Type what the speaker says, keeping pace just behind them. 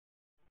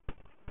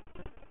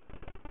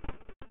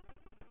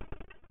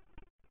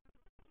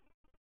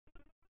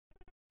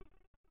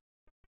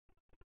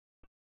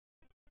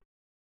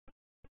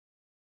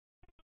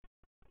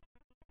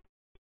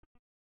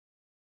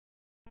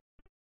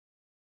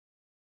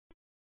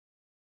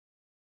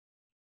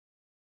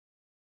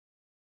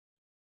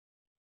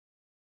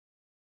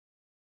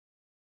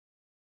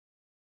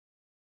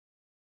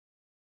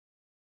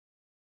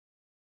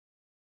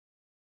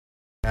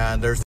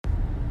And there's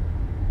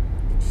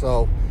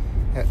so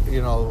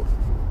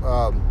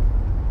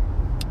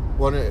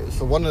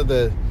one of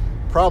the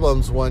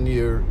problems when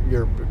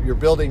you're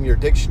building your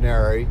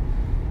dictionary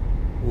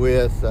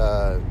with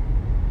the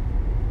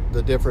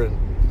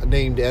different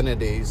named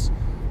entities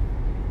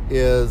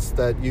is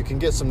that you can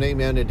get some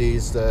named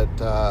entities that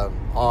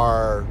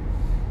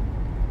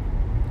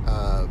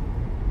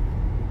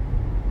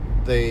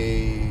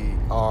they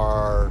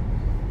are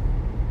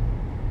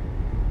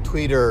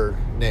Twitter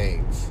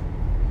names.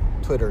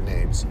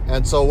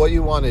 And so what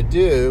you want to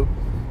do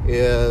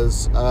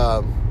is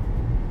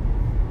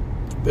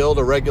build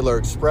a regular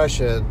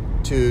expression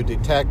to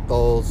detect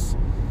those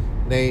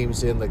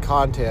names in the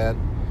content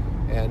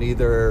and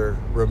either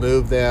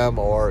remove them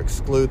or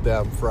exclude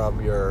them from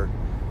your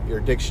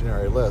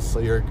dictionary list. So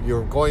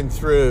you're going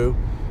through,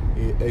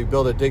 you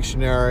build a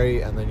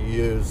dictionary, and then you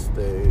use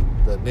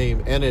the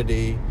name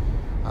entity,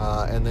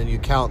 and then you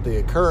count the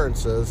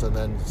occurrences, and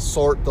then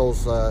sort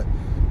those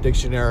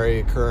dictionary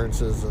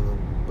occurrences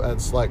and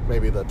select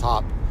maybe the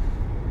top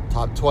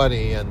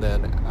 20, and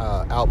then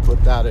output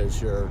that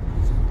as your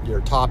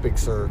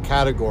topics or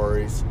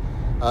categories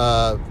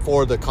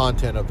for the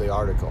content of the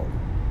article.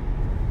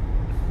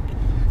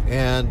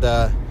 And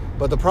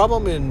but the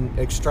problem in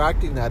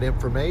extracting that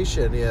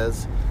information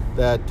is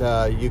that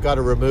you got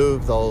to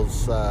remove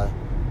those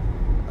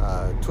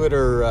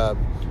Twitter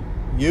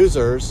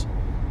users,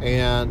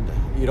 and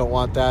you don't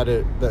want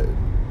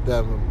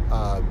them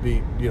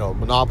be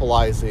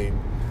monopolizing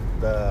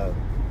the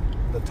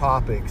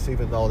topics,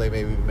 even though they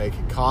may be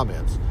making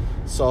comments.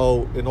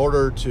 So in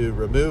order to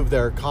remove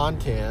their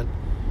content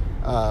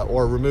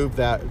or remove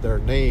their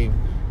name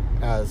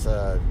as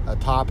a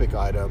topic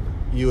item,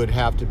 you would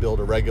have to build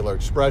a regular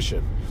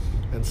expression.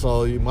 And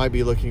so you might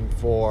be looking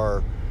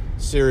for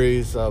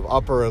series of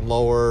upper and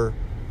lower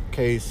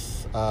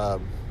case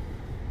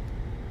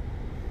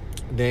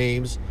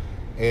names,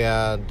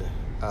 and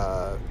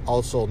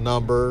also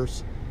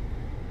numbers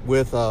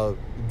with a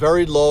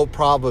very low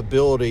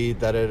probability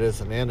that it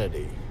is an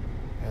entity,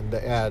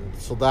 and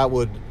so that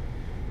would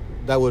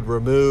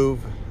remove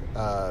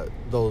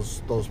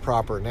those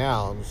proper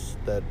nouns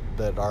that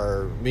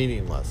are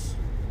meaningless.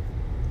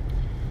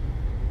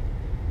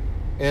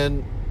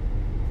 And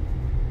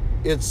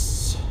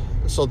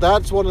so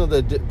that's one of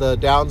the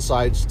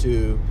downsides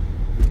to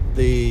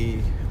the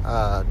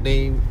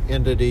name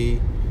entity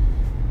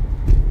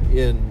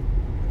in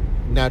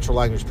natural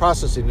language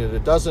processing, that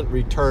it doesn't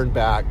return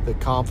back the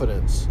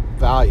confidence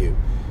value.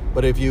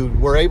 But if you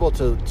were able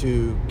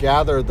to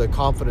gather the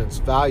confidence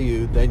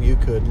value, then you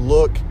could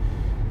look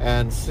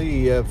and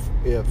see if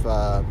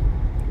the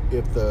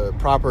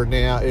proper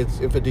noun,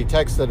 if it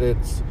detects that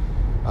its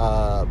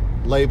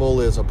label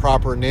is a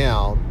proper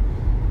noun,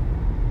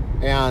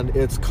 and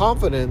its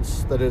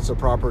confidence that it's a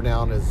proper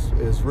noun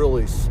is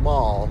really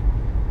small,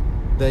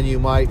 then you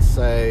might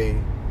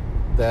say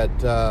that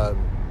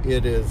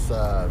it is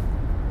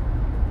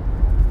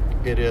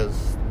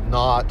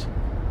not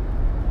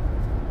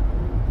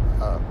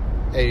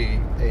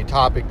a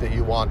topic that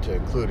you want to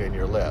include in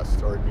your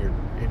list or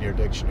in your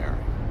dictionary.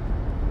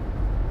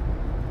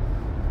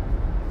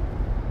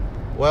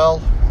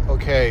 Well,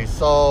 okay,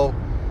 so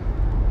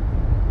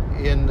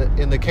in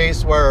the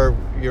case where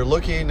you're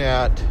looking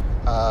at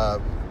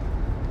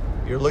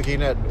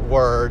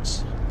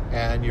words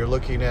and you're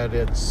looking at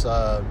its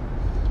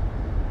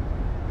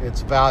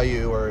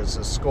value or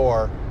its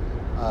score,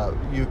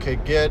 you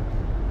could get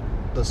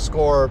the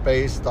score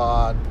based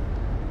on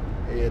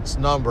its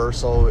number.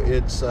 So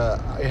it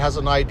has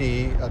an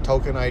ID, a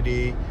token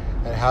ID,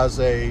 it has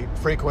a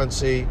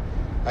frequency,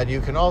 and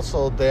you can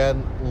also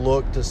then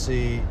look to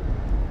see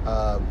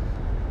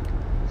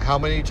how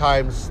many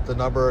times the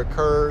number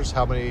occurs,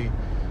 how many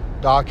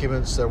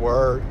documents there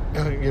were,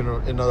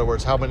 in other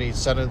words, how many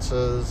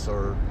sentences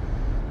or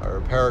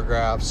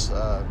paragraphs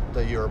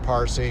that you're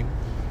parsing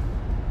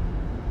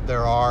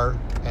there are,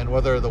 and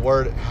whether the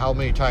word, how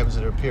many times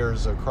it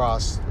appears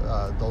across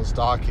those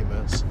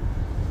documents,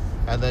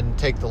 and then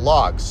take the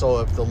log. So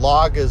if the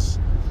log is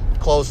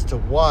close to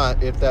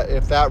 1, if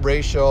that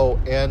ratio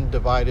n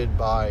divided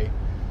by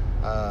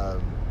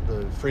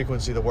the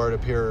frequency the word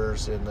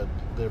appears in the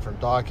different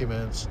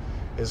documents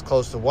is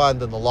close to 1,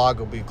 then the log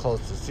will be close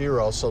to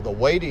 0. So the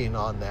weighting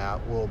on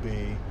that will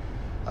be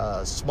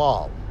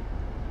small.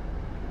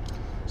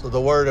 So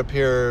the word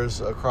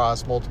appears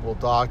across multiple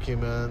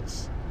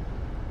documents,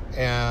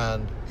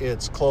 and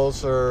it's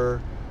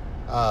closer.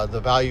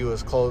 The value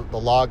is close. The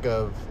log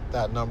of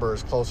that number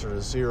is closer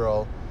to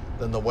 0,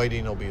 then the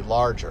weighting will be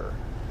larger.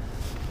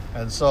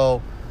 And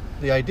so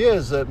the idea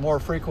is that more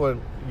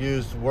frequent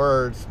used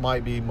words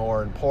might be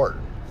more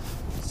important.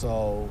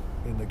 So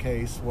in the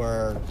case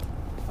where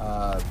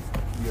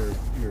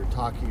you're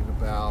talking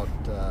about,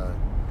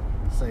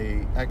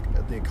 say,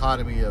 the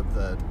economy of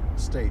the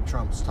state,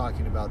 Trump's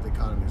talking about the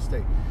economy of the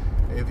state.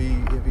 If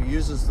he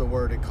uses the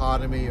word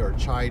economy or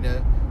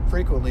China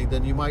frequently,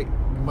 then you might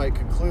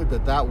conclude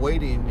that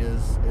weighting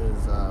is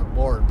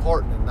more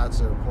important, and that's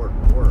an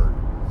important word.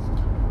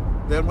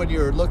 Then when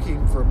you're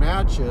looking for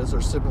matches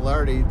or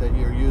similarity, then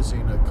you're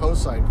using a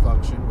cosine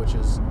function, which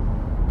is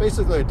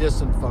basically a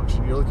distance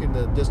function. You're looking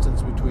at the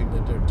distance between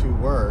the two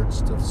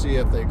words to see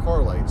if they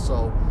correlate.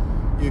 So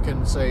you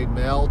can say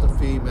male to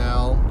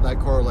female,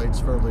 that correlates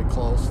fairly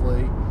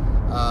closely.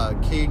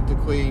 King to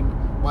queen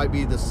might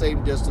be the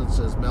same distance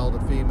as male to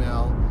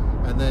female.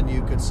 And then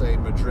you could say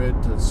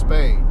Madrid to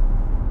Spain.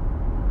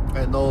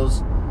 And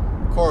those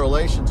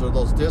correlations or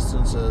those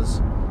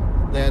distances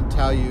then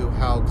tell you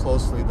how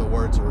closely the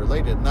words are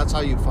related. And that's how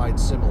you find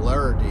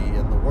similarity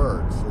in the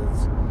words,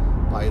 is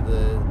by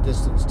the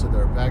distance to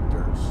their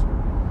vectors.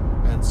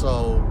 And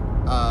so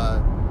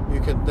you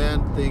can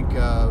then think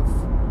of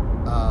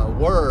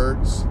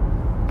words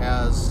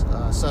as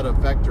a set of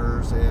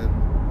vectors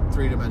in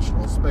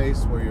three-dimensional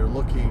space where you're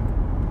looking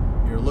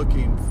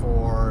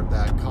for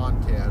that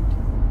content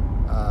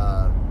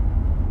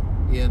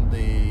in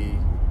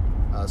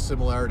the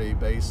similarity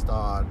based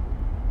on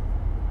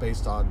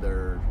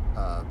their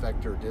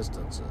vector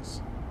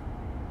distances,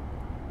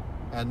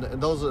 and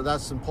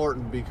that's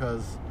important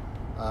because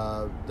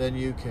then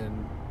you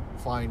can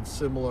find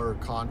similar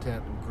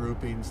content and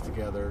groupings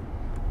together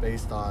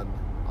based on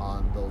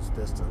those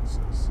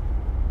distances.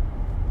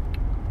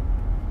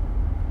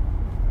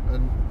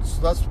 And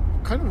so that's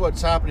kind of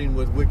what's happening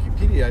with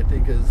Wikipedia, I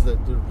think, is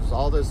that there's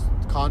all this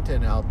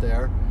content out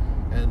there,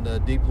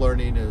 and deep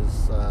learning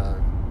is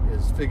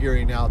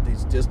figuring out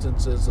these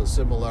distances, the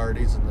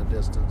similarities in the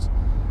distance.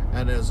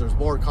 And as there's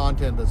more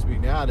content that's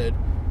being added,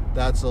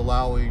 that's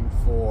allowing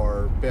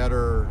for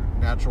better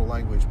natural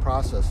language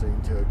processing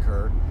to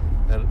occur.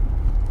 And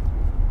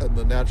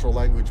the natural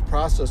language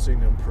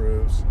processing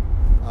improves,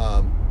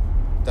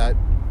 that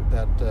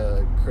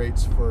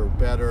creates for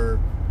better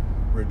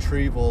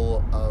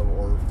retrieval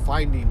or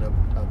finding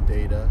of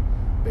data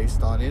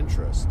based on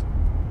interest.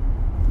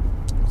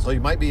 So you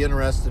might be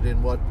interested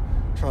in what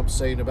Trump's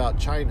saying about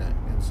China,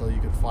 and so you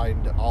could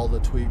find all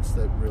the tweets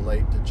that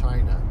relate to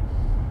China,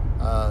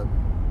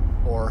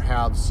 or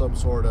have some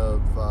sort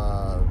of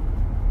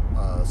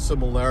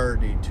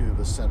similarity to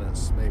the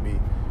sentence, maybe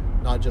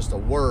not just a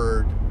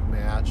word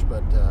match,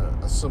 but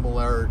a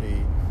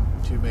similarity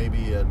to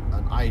maybe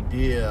an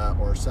idea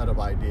or a set of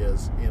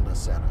ideas in a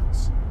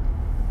sentence.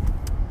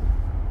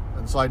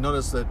 And so I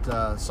noticed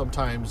that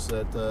sometimes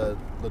that the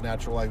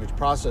natural language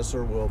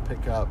processor will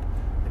pick up,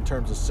 in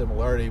terms of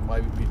similarity,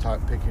 might be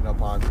picking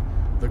up on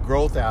the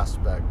growth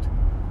aspect,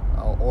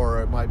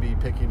 or it might be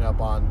picking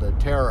up on the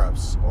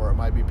tariffs, or it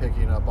might be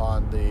picking up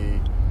on the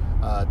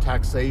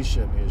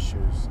taxation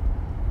issues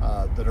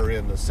that are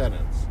in the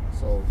sentence.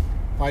 So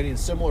finding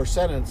similar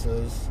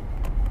sentences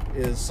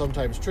is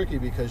sometimes tricky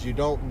because you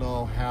don't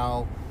know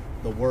how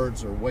the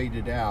words are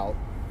weighted out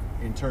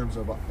in terms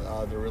of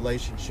the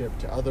relationship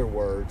to other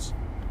words,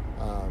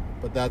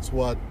 but that's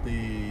what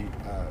the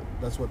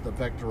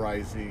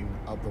vectorizing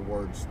of the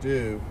words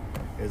do,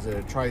 is that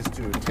it tries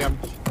to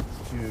attempt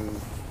to,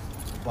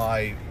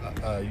 by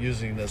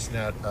using this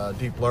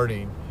deep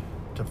learning,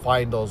 to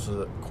find those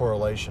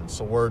correlations.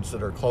 So words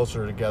that are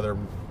closer together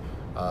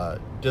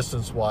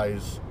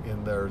distance-wise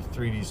in their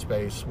 3D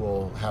space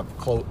will have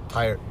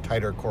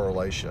tighter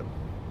correlation.